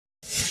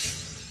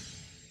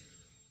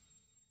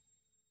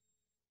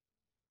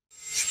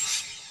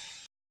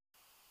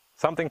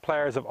Something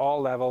players of all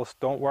levels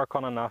don't work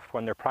on enough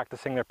when they're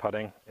practicing their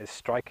putting is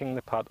striking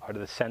the putt out of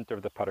the centre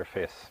of the putter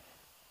face.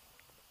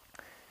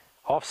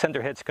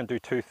 Off-centre hits can do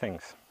two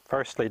things.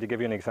 Firstly, to give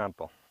you an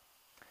example,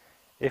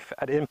 if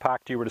at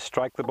impact you were to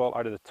strike the ball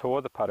out of the toe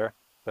of the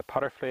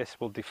putter face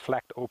will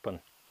deflect open.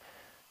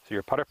 So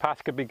your putter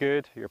path could be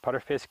good, your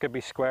putter face could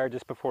be square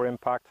just before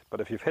impact,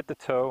 but if you've hit the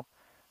toe,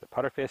 the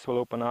putter face will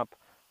open up,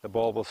 the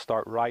ball will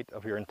start right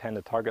of your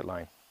intended target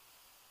line.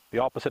 The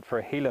opposite for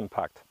a heel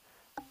impact.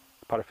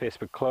 The putter face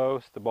would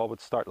close, the ball would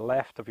start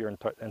left of your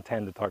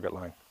intended target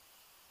line.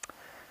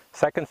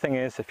 Second thing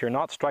is, if you're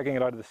not striking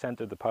it out of the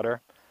centre of the putter,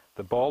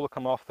 the ball will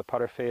come off the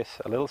putter face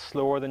a little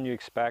slower than you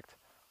expect,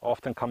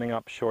 often coming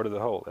up short of the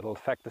hole. It'll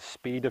affect the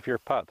speed of your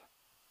putt.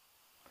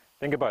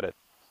 Think about it.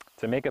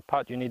 To make a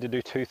putt, you need to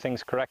do two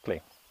things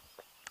correctly.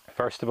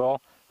 First of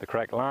all, the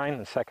correct line,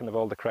 and second of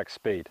all, the correct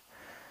speed.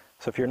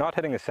 So if you're not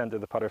hitting the centre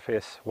of the putter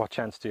face, what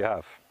chance do you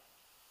have?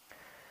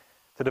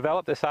 To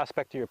develop this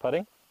aspect of your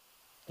putting,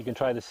 you can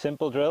try the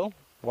simple drill,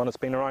 one that's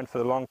been around for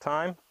a long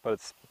time, but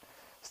it's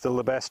still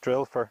the best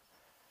drill for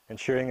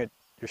ensuring that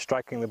you're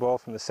striking the ball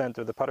from the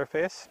centre of the putter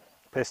face.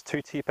 Place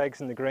 2 tee pegs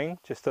in the green,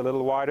 just a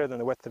little wider than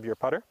the width of your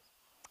putter.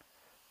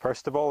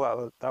 First of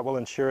all, that will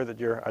ensure that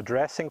you're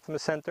addressing from the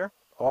centre,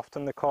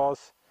 often the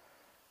cause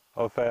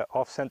of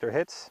off-centre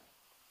hits.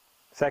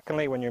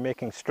 Secondly, when you're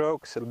making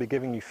strokes, it'll be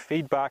giving you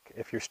feedback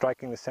if you're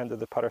striking the centre of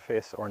the putter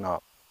face or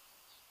not.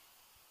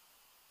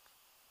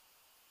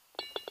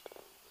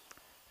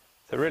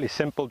 It's a really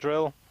simple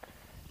drill.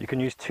 You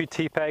can use 2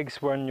 tee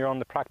pegs when you're on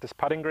the practice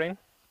putting green.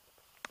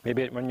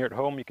 Maybe when you're at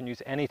home you can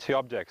use any 2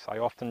 objects. I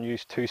often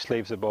use 2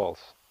 sleeves of balls.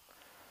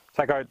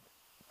 Check out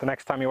the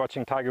next time you're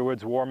watching Tiger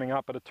Woods warming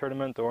up at a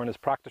tournament or in his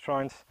practice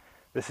rounds.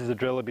 This is a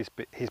drill that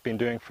he's been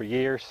doing for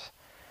years.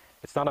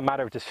 It's not a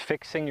matter of just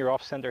fixing your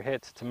off-centre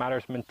hits, it's a matter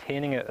of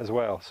maintaining it as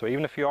well. So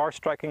even if you are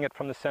striking it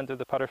from the centre of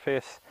the putter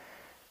face,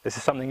 this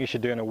is something you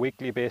should do on a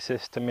weekly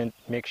basis to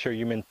make sure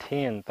you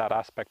maintain that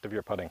aspect of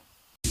your putting.